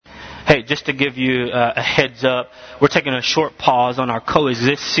just to give you a heads up, we're taking a short pause on our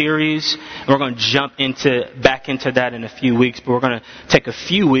Coexist series. We're going to jump back into that in a few weeks, but we're going to take a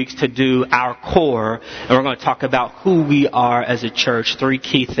few weeks to do our core, and we're going to talk about who we are as a church, 3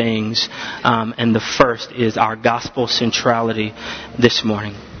 key things, and the first is our gospel centrality this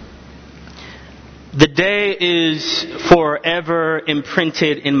morning. The day is forever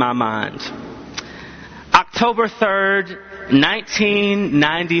imprinted in my mind. October 3rd,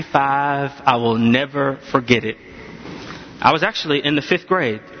 1995, I will never forget it. I was actually in the 5th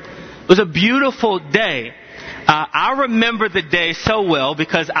grade. It was a beautiful day. I remember the day so well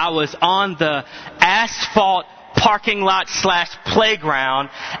because I was on the asphalt parking lot / playground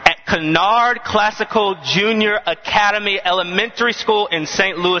at Kennard Classical Junior Academy Elementary School in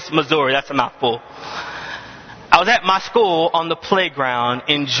St. Louis, Missouri. That's a mouthful. I was at my school on the playground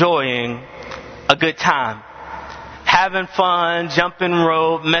enjoying a good time. Having fun, jumping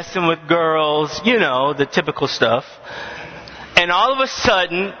rope, messing with girls, the typical stuff. And all of a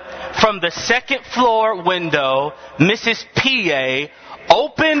sudden, from the 2nd floor window, Mrs. PA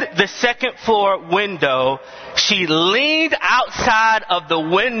opened the 2nd floor window. She leaned outside of the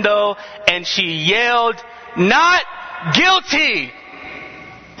window and she yelled, "Not guilty!"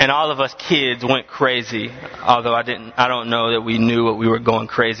 And all of us kids went crazy, although I don't know that we knew what we were going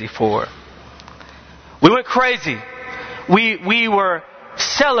crazy for. We went crazy. We were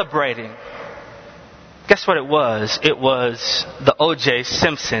celebrating. Guess what it was? It was the O.J.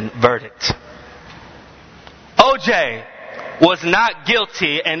 Simpson verdict. O.J. was not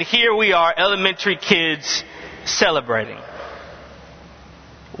guilty, and here we are, elementary kids, celebrating.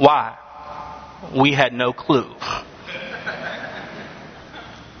 Why? We had no clue.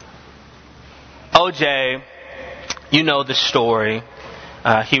 O.J., you know the story.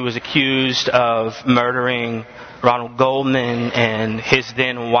 He was accused of murdering Ronald Goldman and his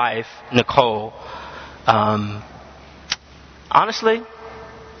then wife, Nicole. Honestly,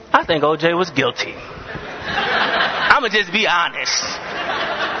 I think O.J. was guilty. I'm going to just be honest.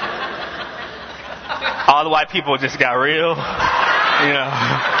 All the white people just got real.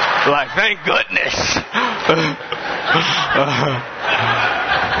 Like, thank goodness.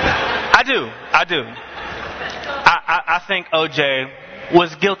 I do. I think O.J.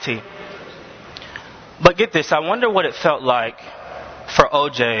 was guilty. But get this, I wonder what it felt like for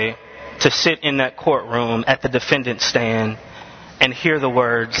O.J. to sit in that courtroom at the defendant's stand and hear the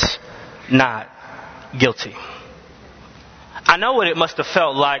words, "Not guilty." I know what it must have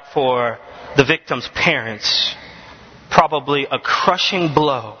felt like for the victim's parents. Probably a crushing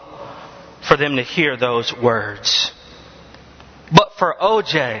blow for them to hear those words. But for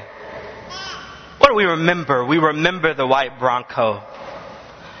O.J., what do we remember? We remember the white Bronco.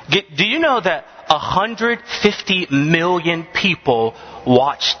 Do you know that 150 million people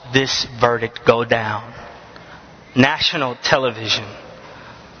watched this verdict go down? National television.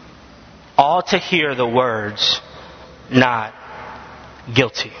 All to hear the words, "Not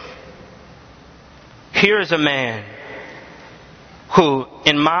guilty." Here is a man who,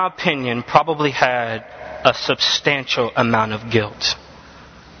 in my opinion, probably had a substantial amount of guilt.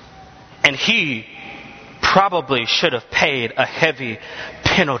 And he probably should have paid a heavy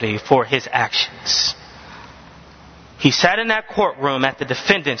penalty for his actions. He sat in that courtroom at the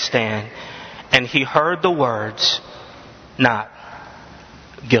defendant's stand and he heard the words, "Not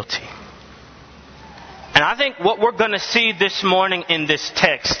guilty." And I think what we're going to see this morning in this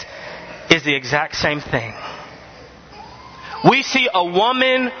text is the exact same thing. We see a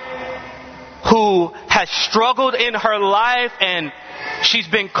woman who has struggled in her life and she's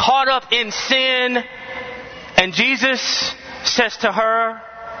been caught up in sin. And Jesus says to her,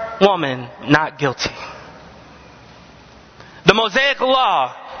 "Woman, not guilty." The Mosaic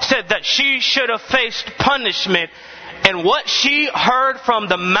Law said that she should have faced punishment. And what she heard from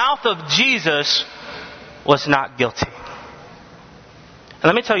the mouth of Jesus was not guilty. And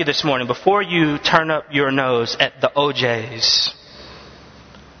let me tell you this morning, before you turn up your nose at the OJs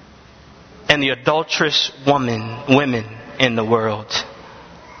and the adulterous women in the world,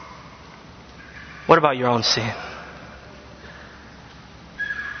 what about your own sin?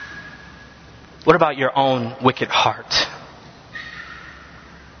 What about your own wicked heart?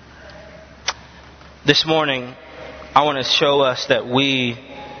 This morning, I want to show us that we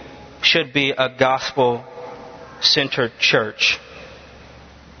should be a gospel-centered church.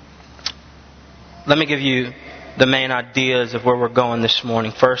 Let me give you the main ideas of where we're going this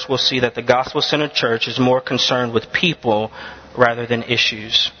morning. First, we'll see that the gospel-centered church is more concerned with people rather than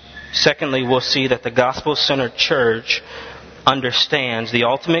issues. Secondly, we'll see that the gospel-centered church understands the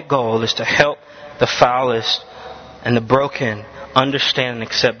ultimate goal is to help the foulest and the broken understand and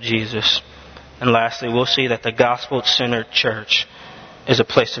accept Jesus. And lastly, we'll see that the gospel-centered church is a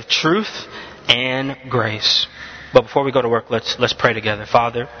place of truth and grace. But before we go to work, let's pray together.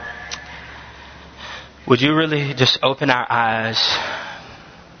 Father, would you really just open our eyes?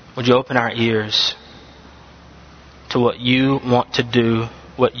 Would you open our ears to what you want to do,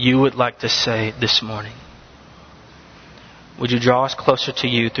 what you would like to say this morning? Would you draw us closer to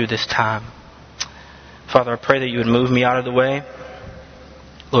you through this time? Father, I pray that you would move me out of the way.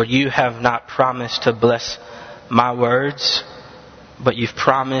 Lord, you have not promised to bless my words, but you've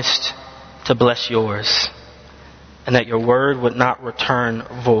promised to bless yours, and that your word would not return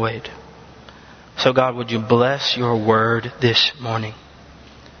void. So God, would you bless your word this morning?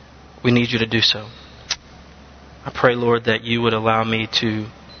 We need you to do so. I pray, Lord, that you would allow me to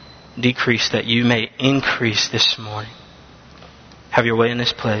decrease, that you may increase this morning. Have your way in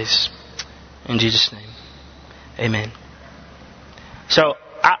this place. In Jesus' name, amen. So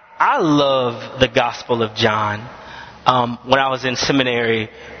I love the Gospel of John. When I was in seminary,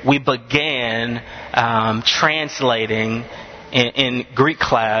 we began translating in Greek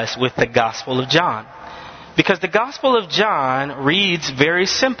class with the Gospel of John. Because the Gospel of John reads very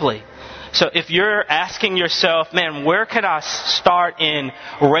simply. So if you're asking yourself, man, where can I start in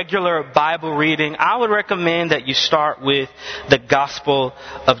regular Bible reading? I would recommend that you start with the Gospel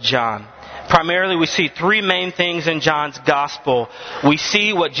of John. Primarily, we see three main things in John's Gospel. We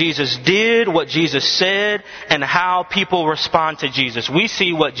see what Jesus did, what Jesus said, and how people respond to Jesus. We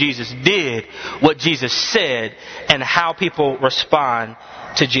see what Jesus did, what Jesus said, and how people respond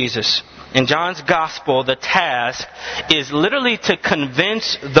to Jesus. In John's Gospel, the task is literally to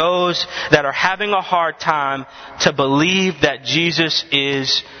convince those that are having a hard time to believe that Jesus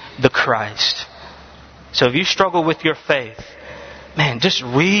is the Christ. So if you struggle with your faith, man, just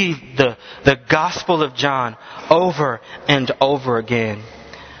read the Gospel of John over and over again.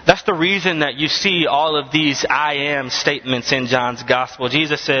 That's the reason that you see all of these I am statements in John's Gospel.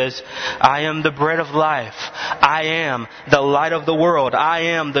 Jesus says, I am the bread of life. I am the light of the world.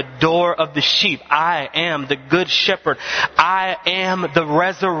 I am the door of the sheep. I am the good shepherd. I am the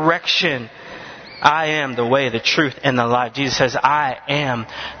resurrection. I am the way, the truth, and the life. Jesus says, I am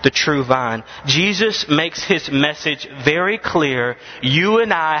the true vine. Jesus makes his message very clear. You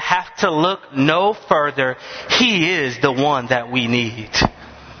and I have to look no further. He is the one that we need.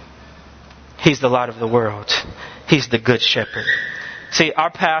 He's the light of the world. He's the good shepherd. See, our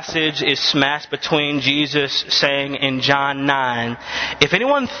passage is smashed between Jesus saying in John 9, if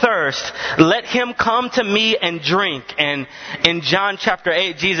anyone thirsts, let him come to me and drink. And in John chapter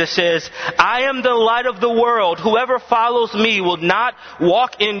 8, Jesus says, I am the light of the world. Whoever follows me will not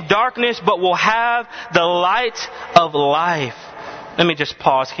walk in darkness, but will have the light of life. Let me just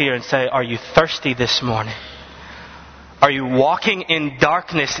pause here and say, are you thirsty this morning? Are you walking in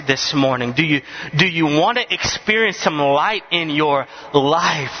darkness this morning? Do you want to experience some light in your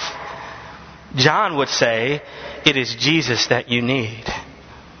life? John would say, it is Jesus that you need.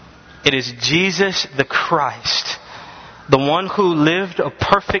 It is Jesus the Christ. The one who lived a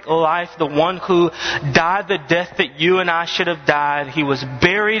perfect life. The one who died the death that you and I should have died. He was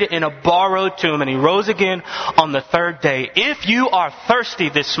buried in a borrowed tomb and he rose again on the third day. If you are thirsty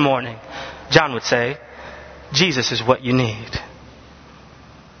this morning, John would say, Jesus is what you need.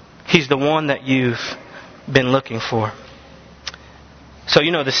 He's the one that you've been looking for. So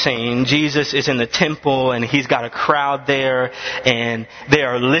you know the scene. Jesus is in the temple and he's got a crowd there and they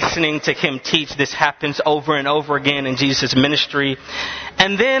are listening to him teach. This happens over and over again in Jesus' ministry.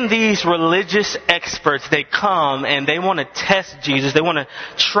 And then these religious experts, they come and they want to test Jesus. They want to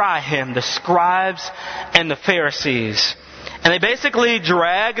try him, the scribes and the Pharisees. And they basically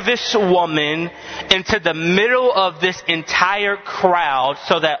drag this woman into the middle of this entire crowd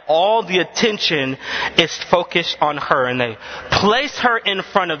so that all the attention is focused on her. And they place her in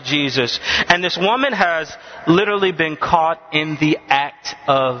front of Jesus. And this woman has literally been caught in the act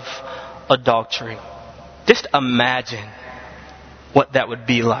of adultery. Just imagine what that would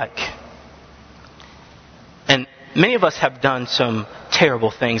be like. And many of us have done some terrible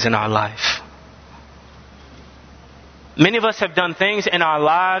things in our life. Many of us have done things in our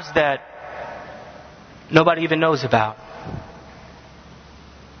lives that nobody even knows about.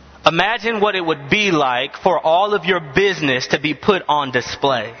 Imagine what it would be like for all of your business to be put on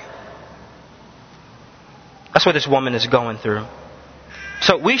display. That's what this woman is going through.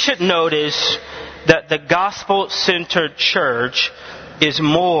 So we should notice that the gospel-centered church is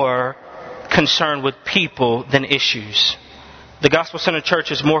more concerned with people than issues. The gospel-centered church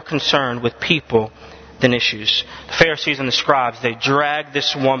is more concerned with people than issues. The Pharisees and the scribes, they drag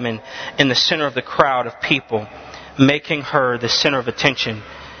this woman in the center of the crowd of people. making her the center of attention.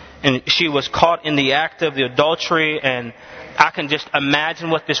 And she was caught in the act of the adultery, and I can just imagine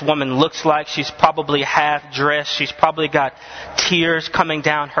what this woman looks like. She's probably half dressed. She's probably got tears coming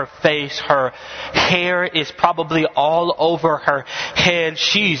down her face. Her hair is probably all over her head.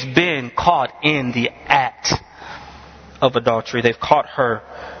 She's been caught in the act of adultery. They've caught her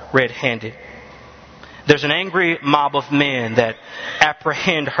red-handed. There's an angry mob of men that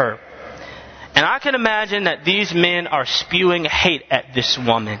apprehend her. And I can imagine that these men are spewing hate at this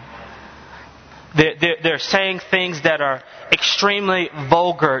woman. They're saying things that are extremely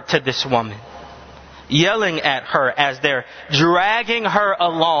vulgar to this woman, yelling at her as they're dragging her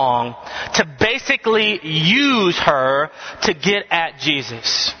along to basically use her to get at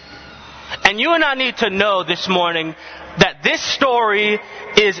Jesus. And you and I need to know this morning that this story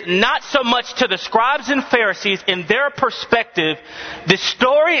is not so much to the scribes and Pharisees in their perspective. This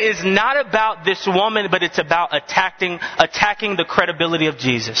story is not about this woman, but it's about attacking the credibility of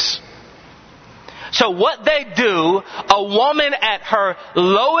Jesus. So what they do, a woman at her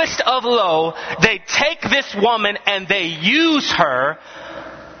lowest of low, they take this woman and they use her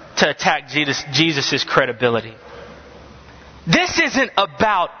to attack Jesus' credibility. This isn't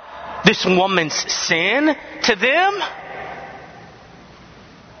about this woman's sin to them.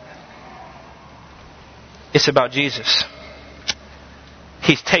 It's about Jesus.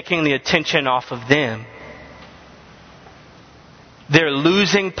 He's taking the attention off of them. They're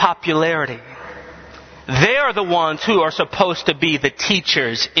losing popularity. They are the ones who are supposed to be the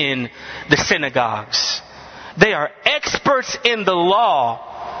teachers in the synagogues. They are experts in the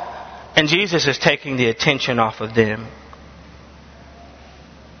law. And Jesus is taking the attention off of them.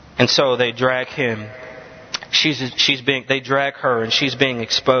 And so they drag him. They drag her and she's being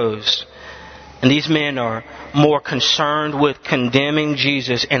exposed. And these men are more concerned with condemning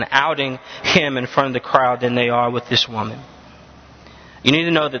Jesus and outing him in front of the crowd than they are with this woman. You need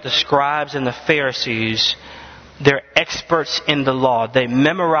to know that the scribes and the Pharisees, they're experts in the law. They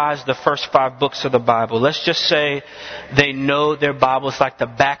memorized the first 5 books of the Bible. Let's just say they know their Bibles like the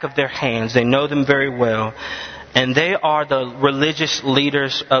back of their hands. They know them very well. And they are the religious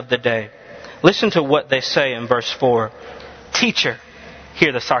leaders of the day. Listen to what they say in verse 4. Teacher,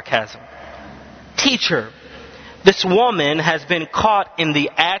 hear the sarcasm. Teacher, this woman has been caught in the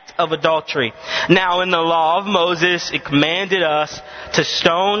act of adultery. Now in the law of Moses, it commanded us to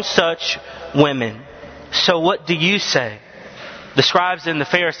stone such women. So what do you say? The scribes and the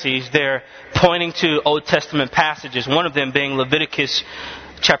Pharisees, they're pointing to Old Testament passages. One of them being Leviticus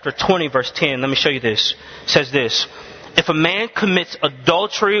chapter 20 verse 10. Let me show you this. It says this. If a man commits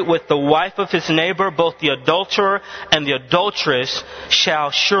adultery with the wife of his neighbor, both the adulterer and the adulteress shall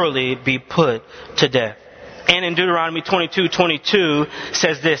surely be put to death. And in Deuteronomy 22:22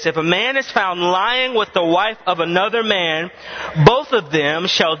 says this. If a man is found lying with the wife of another man, both of them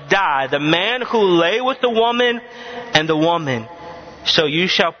shall die. The man who lay with the woman and the woman. So you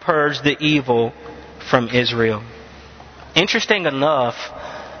shall purge the evil from Israel. Interesting enough,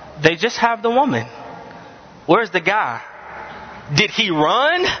 they just have the woman. Where's the guy? Did he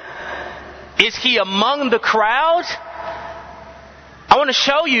run? Is he among the crowd? I want to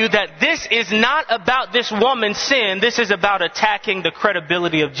show you that this is not about this woman's sin. This is about attacking the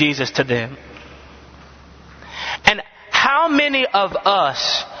credibility of Jesus to them. And how many of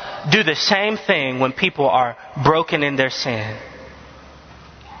us do the same thing when people are broken in their sin?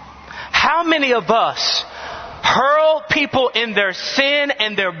 How many of us hurl people in their sin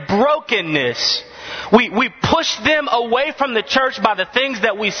and their brokenness? We push them away from the church by the things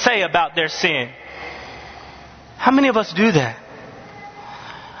that we say about their sin. How many of us do that?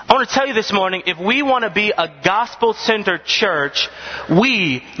 I want to tell you this morning, if we want to be a gospel-centered church,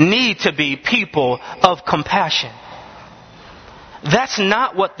 we need to be people of compassion. That's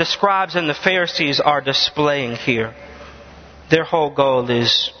not what the scribes and the Pharisees are displaying here. Their whole goal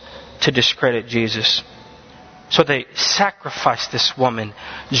is to discredit Jesus. So they sacrifice this woman,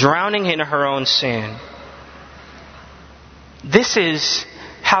 drowning in her own sin. This is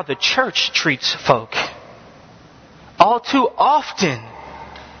how the church treats folk. All too often,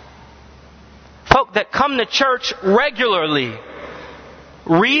 folk that come to church regularly,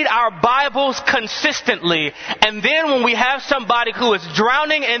 read our Bibles consistently, and then when we have somebody who is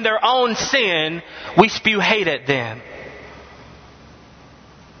drowning in their own sin, we spew hate at them.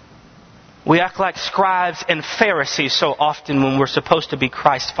 We act like scribes and Pharisees so often when we're supposed to be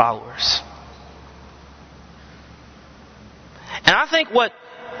Christ followers. And I think what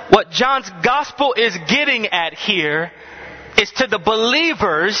John's gospel is getting at here is to the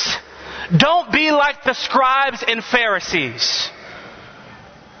believers, don't be like the scribes and Pharisees.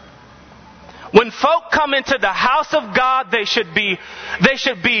 When folk come into the house of God, they should be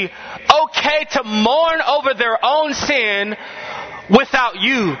okay to mourn over their own sin without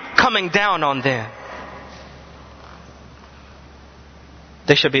you coming down on them.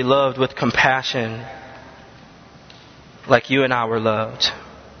 They should be loved with compassion like you and I were loved.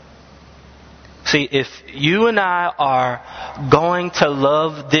 See, if you and I are going to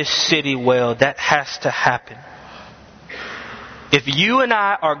love this city well, that has to happen. If you and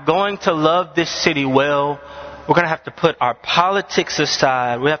I are going to love this city well, we're going to have to put our politics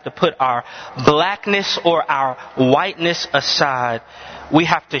aside. We have to put our blackness or our whiteness aside. We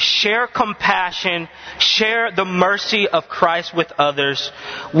have to share compassion, share the mercy of Christ with others.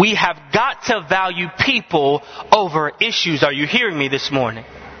 We have got to value people over issues. Are you hearing me this morning?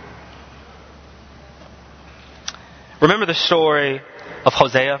 Remember the story of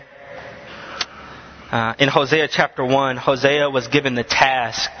Hosea? In Hosea chapter 1, Hosea was given the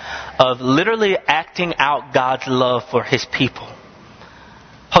task of literally acting out God's love for his people.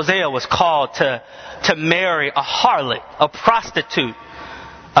 Hosea was called to marry a harlot, a prostitute,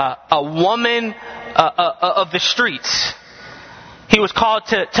 a woman of the streets. He was called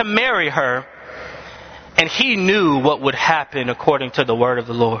to marry her, and he knew what would happen according to the word of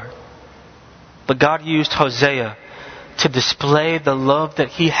the Lord. But God used Hosea to display the love that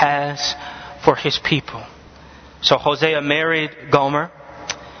he has for his people. So Hosea married Gomer.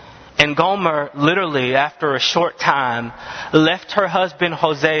 And Gomer, literally, after a short time, left her husband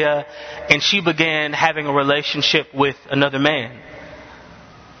Hosea and she began having a relationship with another man.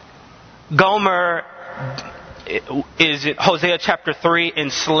 Gomer is, in Hosea chapter 3,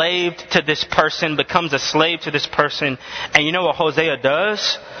 enslaved to this person, becomes a slave to this person. And you know what Hosea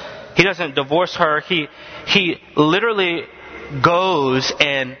does? He doesn't divorce her. He literally goes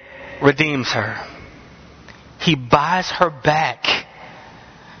and redeems her. He buys her back.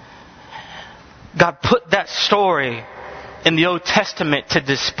 God put that story in the Old Testament to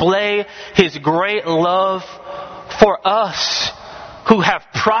display His great love for us who have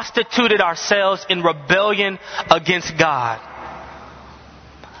prostituted ourselves in rebellion against God.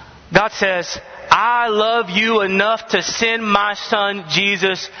 God says, I love you enough to send my son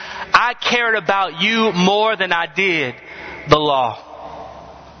Jesus. I cared about you more than I did the law.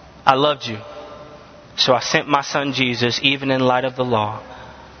 I loved you. So I sent my son Jesus, even in light of the law,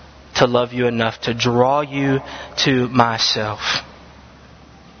 to love you enough to draw you to myself.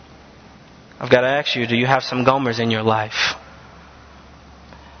 I've got to ask you, do you have some Gomers in your life?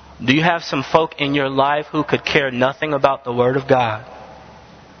 Do you have some folk in your life who could care nothing about the Word of God?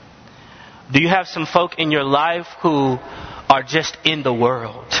 Do you have some folk in your life who are just in the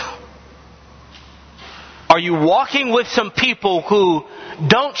world? Are you walking with some people who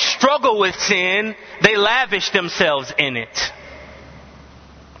don't struggle with sin, they lavish themselves in it?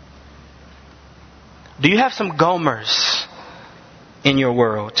 Do you have some Gomers in your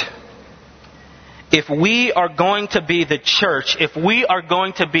world? If we are going to be the church, if we are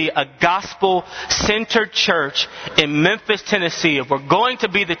going to be a gospel-centered church in Memphis, Tennessee, if we're going to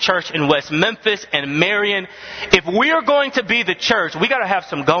be the church in West Memphis and Marion, if we are going to be the church, we got to have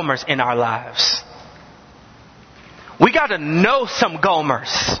some Gomers in our lives. We got to know some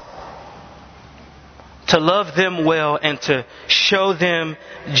Gomers to love them well and to show them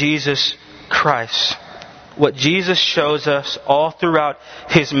Jesus Christ. What Jesus shows us all throughout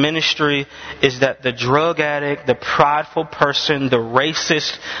His ministry is that the drug addict, the prideful person, the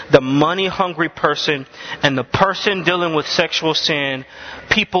racist, the money-hungry person, and the person dealing with sexual sin,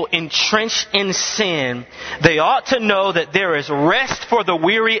 people entrenched in sin, they ought to know that there is rest for the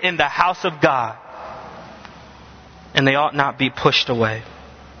weary in the house of God. And they ought not be pushed away.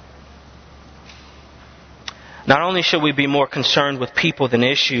 Not only should we be more concerned with people than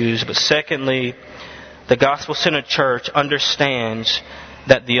issues, but secondly, the gospel-centered church understands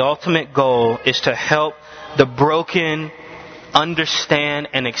that the ultimate goal is to help the broken understand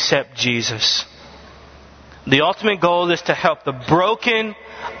and accept Jesus. The ultimate goal is to help the broken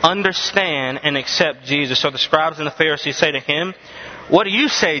understand and accept Jesus. So the scribes and the Pharisees say to Him, "What do you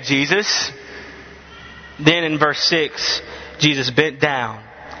say, Jesus?" Then in verse 6, Jesus bent down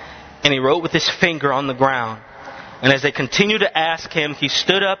and He wrote with His finger on the ground. And as they continued to ask Him, He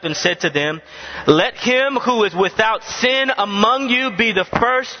stood up and said to them, "Let him who is without sin among you be the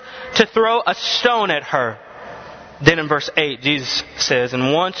first to throw a stone at her." Then in verse 8, Jesus says,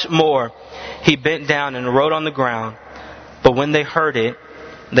 "And once more He bent down and wrote on the ground. But when they heard it,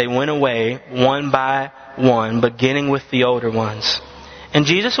 they went away one by one, beginning with the older ones. And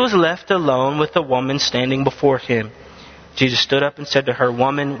Jesus was left alone with the woman standing before Him. Jesus stood up and said to her,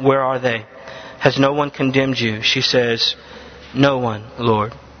 "Woman, where are they? Has no one condemned you?" She says, "No one,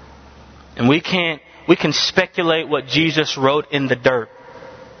 Lord." And we can speculate what Jesus wrote in the dirt.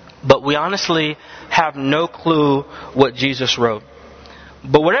 But we honestly have no clue what Jesus wrote.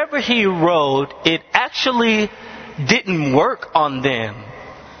 But whatever he wrote, it actually didn't work on them.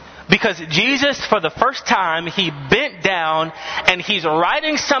 Because Jesus, for the first time, he bent down and he's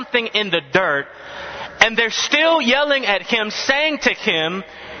writing something in the dirt. And they're still yelling at him, saying to him,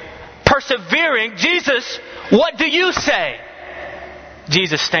 persevering, Jesus, what do you say?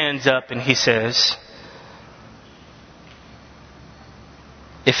 Jesus stands up and he says,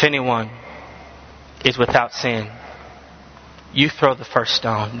 if anyone is without sin, you throw the first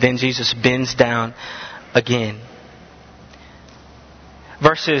stone. Then Jesus bends down again.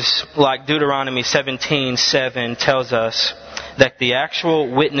 Verses like Deuteronomy 17:7 tells us that the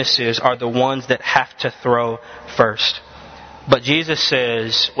actual witnesses are the ones that have to throw first. But Jesus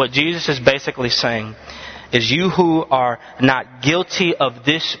says, what Jesus is basically saying is, you who are not guilty of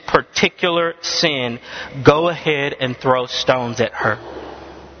this particular sin, go ahead and throw stones at her.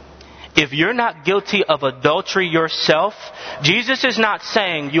 If you're not guilty of adultery yourself, Jesus is not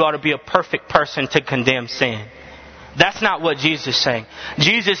saying you ought to be a perfect person to condemn sin. That's not what Jesus is saying.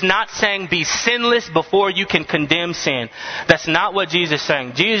 Jesus is not saying be sinless before you can condemn sin. That's not what Jesus is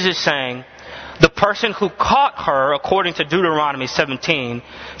saying. Jesus is saying the person who caught her, according to Deuteronomy 17,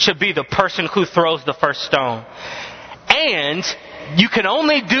 should be the person who throws the first stone. And you can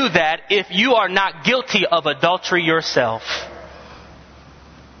only do that if you are not guilty of adultery yourself.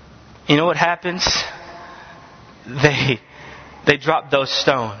 You know what happens? They drop those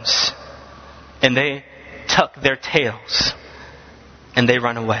stones and they tuck their tails and they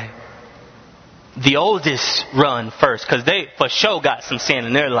run away. The oldest run first because they for sure got some sin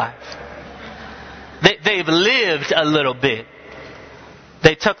in their life. They've lived a little bit.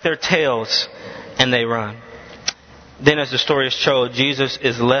 They tuck their tails and they run. Then as the story is told, Jesus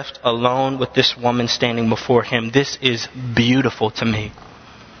is left alone with this woman standing before him. This is beautiful to me.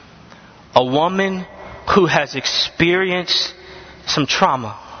 A woman who has experienced some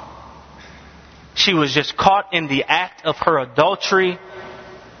trauma. She was just caught in the act of her adultery.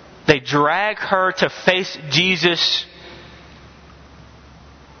 They drag her to face Jesus.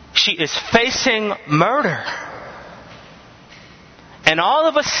 She is facing murder. And all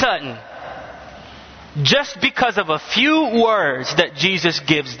of a sudden, just because of a few words that Jesus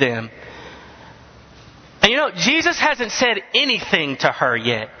gives them. And you know, Jesus hasn't said anything to her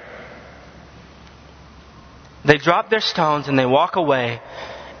yet. They drop their stones and they walk away,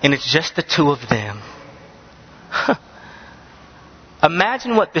 and it's just the two of them.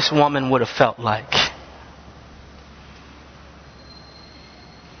 Imagine what this woman would have felt like.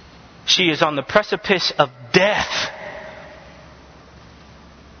 She is on the precipice of death.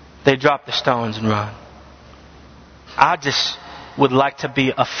 They drop the stones and run. I just would like to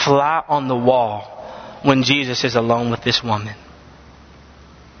be a fly on the wall when Jesus is alone with this woman.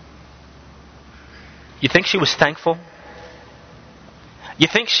 You think she was thankful? You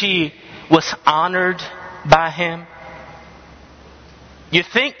think she was honored by him? You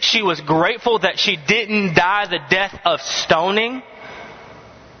think she was grateful that she didn't die the death of stoning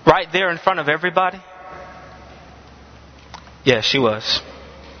right there in front of everybody? Yeah, she was.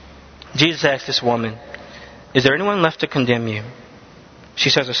 Jesus asked this woman, is there anyone left to condemn you? She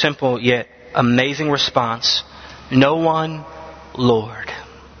says a simple yet amazing response. No one, Lord.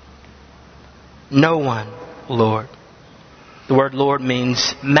 No one, Lord. The word Lord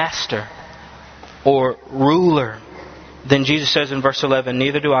means master or ruler. Then Jesus says in verse 11,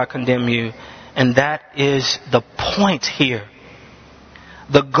 neither do I condemn you. And that is the point here.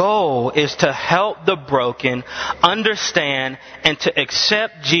 The goal is to help the broken understand and to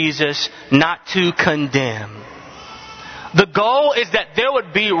accept Jesus, not to condemn. The goal is that there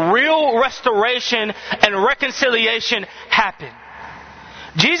would be real restoration and reconciliation happen.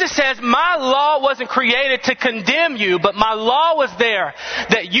 Jesus says, my law wasn't created to condemn you, but my law was there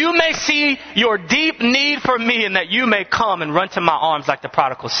that you may see your deep need for me and that you may come and run to my arms like the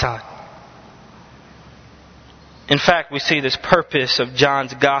prodigal son. In fact, we see this purpose of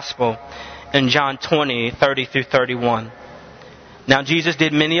John's gospel in John 20:30 through 31. Now Jesus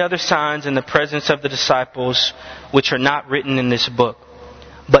did many other signs in the presence of the disciples, which are not written in this book.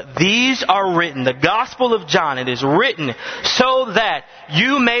 But these are written, the Gospel of John, it is written so that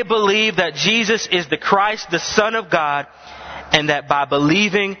you may believe that Jesus is the Christ, the Son of God, and that by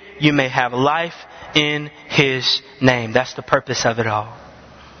believing you may have life in His name. That's the purpose of it all.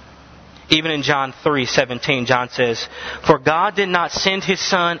 Even in John 3:17, John says, for God did not send His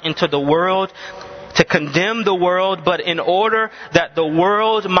Son into the world to condemn the world, but in order that the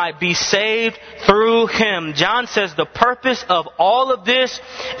world might be saved through him. John says the purpose of all of this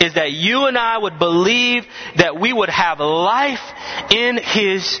is that you and I would believe that we would have life in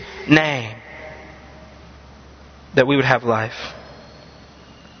his name. That we would have life.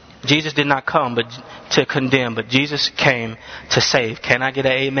 Jesus did not come to condemn, but Jesus came to save. Can I get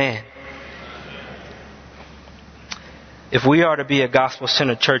an amen? If we are to be a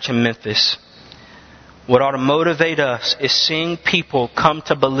gospel-centered church in Memphis, what ought to motivate us is seeing people come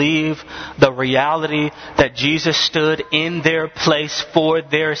to believe the reality that Jesus stood in their place for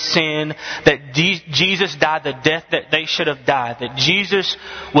their sin, that Jesus died the death that they should have died, that Jesus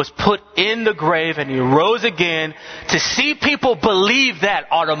was put in the grave and he rose again. To see people believe that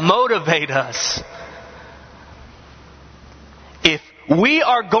ought to motivate us. If we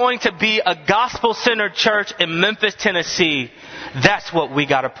are going to be a gospel-centered church in Memphis, Tennessee, that's what we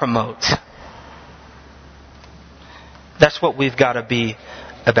got to promote. That's what we've got to be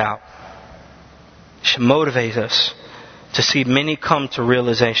about. It should motivate us to see many come to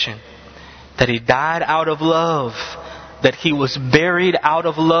realization that he died out of love, that he was buried out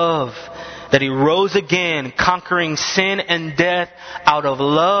of love, that he rose again, conquering sin and death out of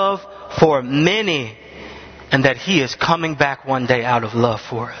love for many, and that he is coming back one day out of love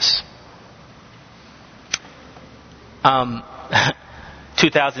for us.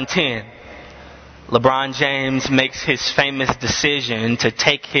 2010. LeBron James makes his famous decision to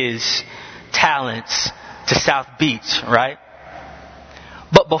take his talents to South Beach, right?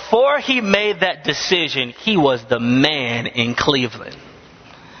 But before he made that decision, he was the man in Cleveland.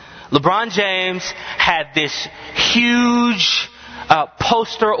 LeBron James had this huge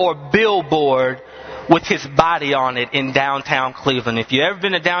poster or billboard with his body on it in downtown Cleveland. If you've ever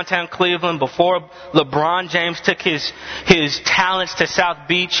been to downtown Cleveland before LeBron James took his talents to South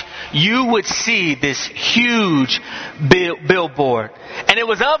Beach, you would see this huge billboard. And it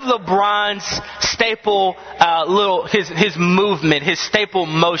was of LeBron's staple his movement, his staple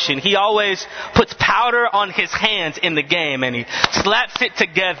motion. He always puts powder on his hands in the game and he slaps it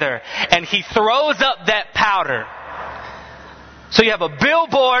together and he throws up that powder. So you have a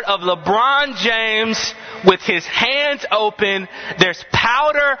billboard of LeBron James with his hands open. There's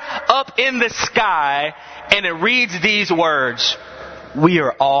powder up in the sky. And it reads these words: "We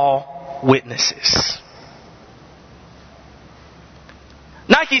are all witnesses."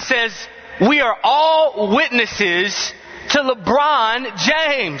 Nike says, we are all witnesses to LeBron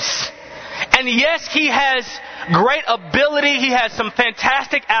James. And yes, he has great ability. He has some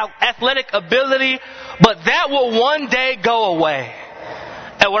fantastic athletic ability. But that will one day go away.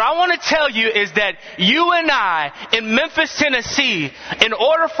 And what I want to tell you is that you and I in Memphis, Tennessee, in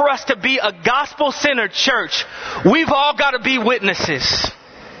order for us to be a gospel-centered church, we've all got to be witnesses.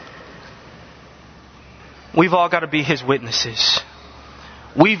 We've all got to be his witnesses.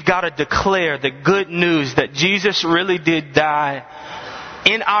 We've got to declare the good news that Jesus really did die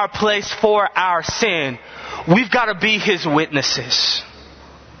in our place for our sin. We've got to be his witnesses.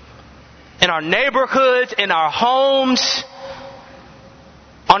 In our neighborhoods, in our homes,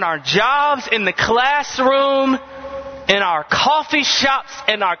 on our jobs, in the classroom, in our coffee shops,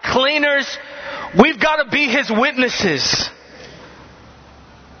 and our cleaners, we've got to be his witnesses.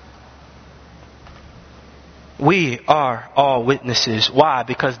 We are all witnesses. Why?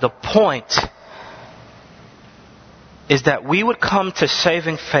 Because the point is that we would come to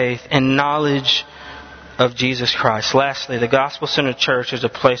saving faith and knowledge of Jesus Christ. Lastly, the gospel-centered church is a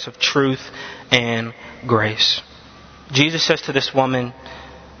place of truth and grace. Jesus says to this woman,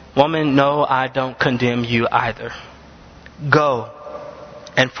 "Woman, no, I don't condemn you either. Go,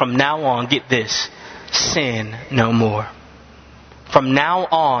 and from now on, get this, sin no more." From now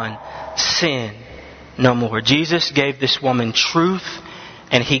on, sin no more. Jesus gave this woman truth,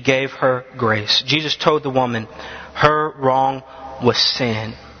 and he gave her grace. Jesus told the woman her wrong was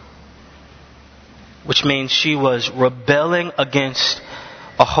sin, which means she was rebelling against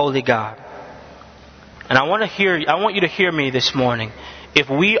a holy God. And I want you to hear me this morning. If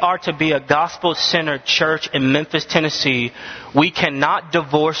we are to be a gospel-centered church in Memphis, Tennessee, we cannot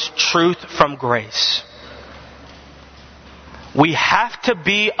divorce truth from grace. We have to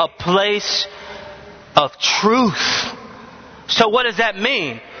be a place of truth. So what does that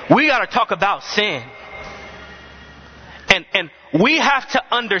mean? We got to talk about sin. And we have to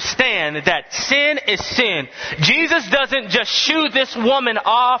understand that sin is sin. Jesus doesn't just shoo this woman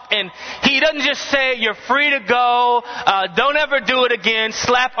off, and he doesn't just say, "You're free to go, don't ever do it again,"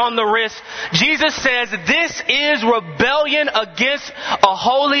 slap on the wrist. Jesus says, this is rebellion against a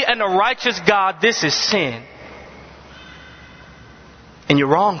holy and a righteous God. This is sin. And you're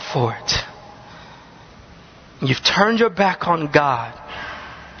wrong for it. You've turned your back on God.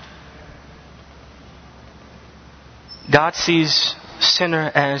 God sees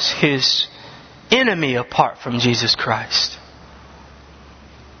sinner as his enemy apart from Jesus Christ.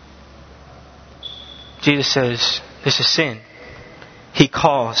 Jesus says this is sin. He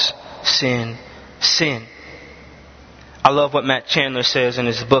calls sin, sin. I love what Matt Chandler says in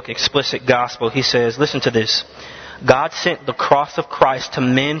his book, Explicit Gospel. He says, listen to this. God sent the cross of Christ to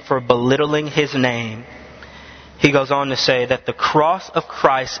men for belittling his name. He goes on to say that the cross of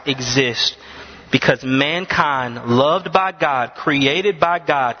Christ exists because mankind, loved by God, created by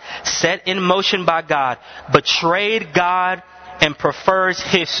God, set in motion by God, betrayed God and prefers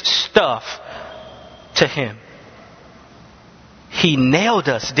his stuff to him. He nailed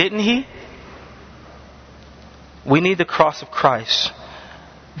us, didn't he? We need the cross of Christ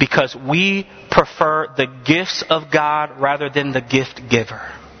because we prefer the gifts of God rather than the gift giver.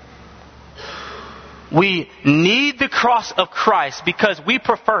 We need the cross of Christ because we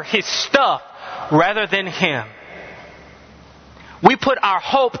prefer his stuff rather than him. We put our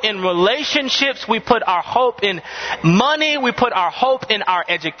hope in relationships. We put our hope in money. We put our hope in our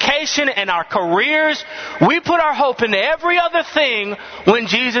education and our careers. We put our hope in every other thing when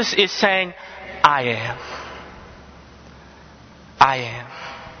Jesus is saying, I am. I am.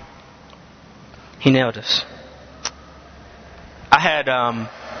 He nailed us. I had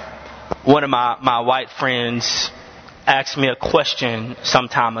one of my white friends ask me a question some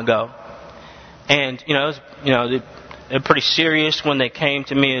time ago. And, they're pretty serious when they came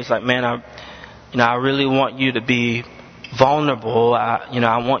to me. It's like, man, I really want you to be vulnerable.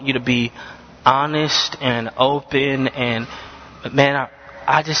 I want you to be honest and open. And, man,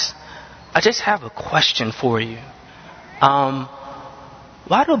 I just have a question for you.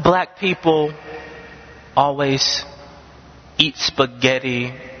 Why do black people always eat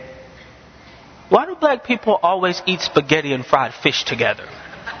spaghetti? Why do black people always eat spaghetti and fried fish together?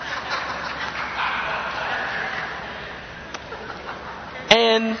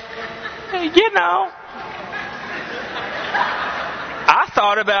 And, I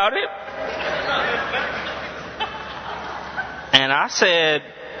thought about it. And I said,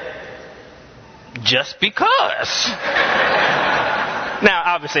 just because. Now,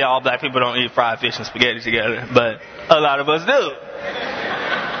 obviously, all black people don't eat fried fish and spaghetti together, but a lot of us do.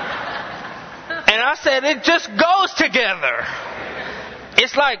 And I said, it just goes together.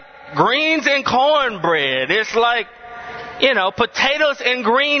 It's like greens and cornbread. It's like, potatoes and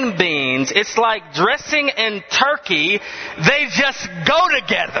green beans. It's like dressing and turkey. They just go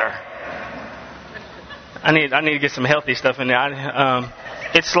together. I need to get some healthy stuff in there.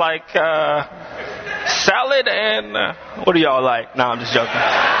 It's like salad and what do y'all like? No, I'm just joking.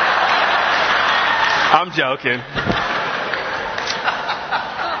 I'm joking.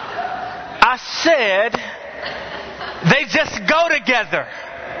 I said they just go together.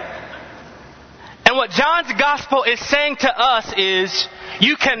 And what John's gospel is saying to us is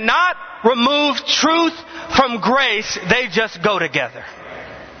you cannot remove truth from grace. They just go together.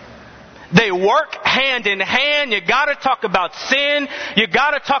 They work hand in hand. You got to talk about sin. You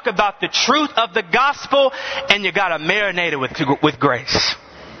got to talk about the truth of the gospel, and you got to marinate it with grace.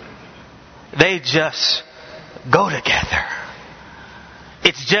 They just go together.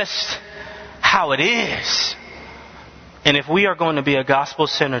 It's just how it is. And if we are going to be a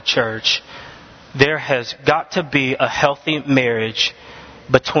gospel-centered church, there has got to be a healthy marriage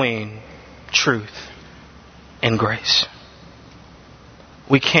between truth and grace.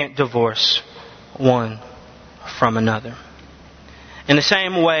 We can't divorce one from another. In the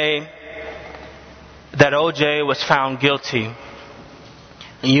same way that O.J. was found guilty,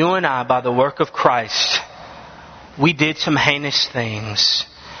 you and I, by the work of Christ, we did some heinous things.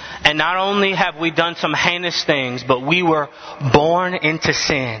 And not only have we done some heinous things, but we were born into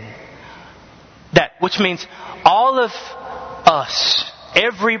sin. Which means all of us,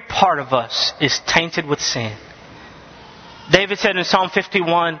 every part of us is tainted with sin. David said in Psalm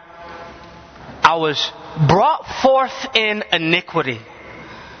 51, I was brought forth in iniquity.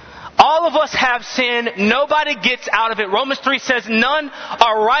 All of us have sinned. Nobody gets out of it. Romans 3 says none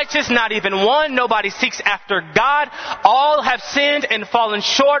are righteous, not even one. Nobody seeks after God. All have sinned and fallen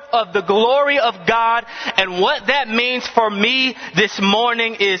short of the glory of God. And what that means for me this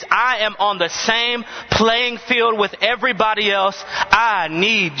morning is I am on the same playing field with everybody else. I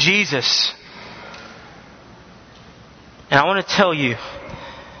need Jesus. And I want to tell you,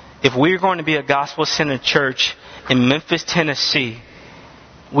 if we're going to be a gospel-centered church in Memphis, Tennessee,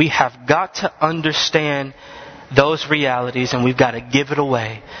 we have got to understand those realities, and we've got to give it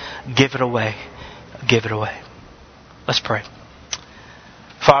away, give it away, give it away. Let's pray.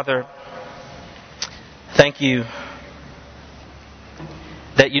 Father, Thank you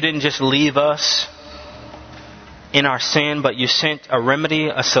that you didn't just leave us in our sin, but you sent a remedy,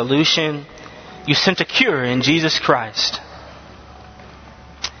 a solution. You sent a cure in Jesus Christ.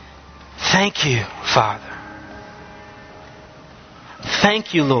 Thank you, Father.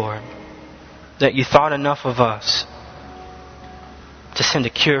 Thank you, Lord, that you thought enough of us to send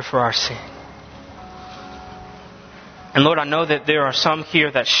a cure for our sin. And Lord, I know that there are some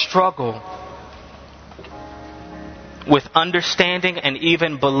here that struggle with understanding and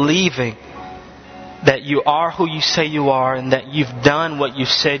even believing that you are who you say you are and that you've done what you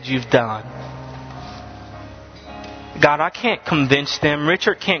said you've done. God, I can't convince them.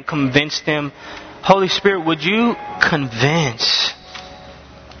 Richard can't convince them. Holy Spirit, would you convince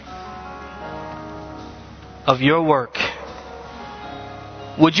of your work?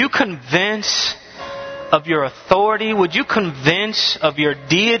 Would you convince of your authority? Would you convince of your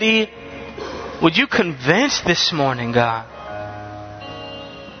deity? Would you convince this morning, God?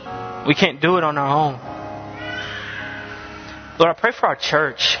 We can't do it on our own. Lord, I pray for our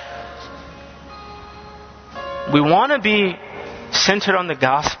church. We want to be centered on the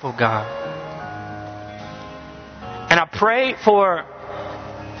gospel, God. And I pray for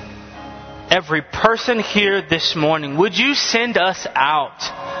every person here this morning. Would you send us out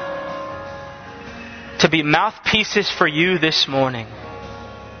to be mouthpieces for you this morning?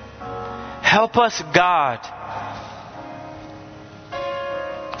 Help us, God,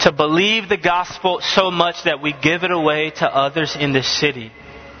 to believe the gospel so much that we give it away to others in this city.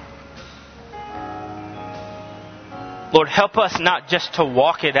 Lord, help us not just to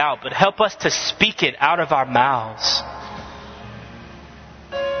walk it out, but help us to speak it out of our mouths.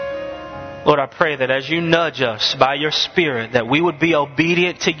 Lord, I pray that as you nudge us by your Spirit, that we would be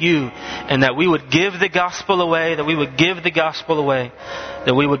obedient to you and that we would give the gospel away, that we would give the gospel away,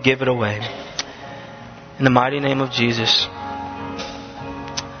 that we would give it away. In the mighty name of Jesus.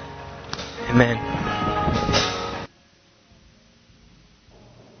 Amen.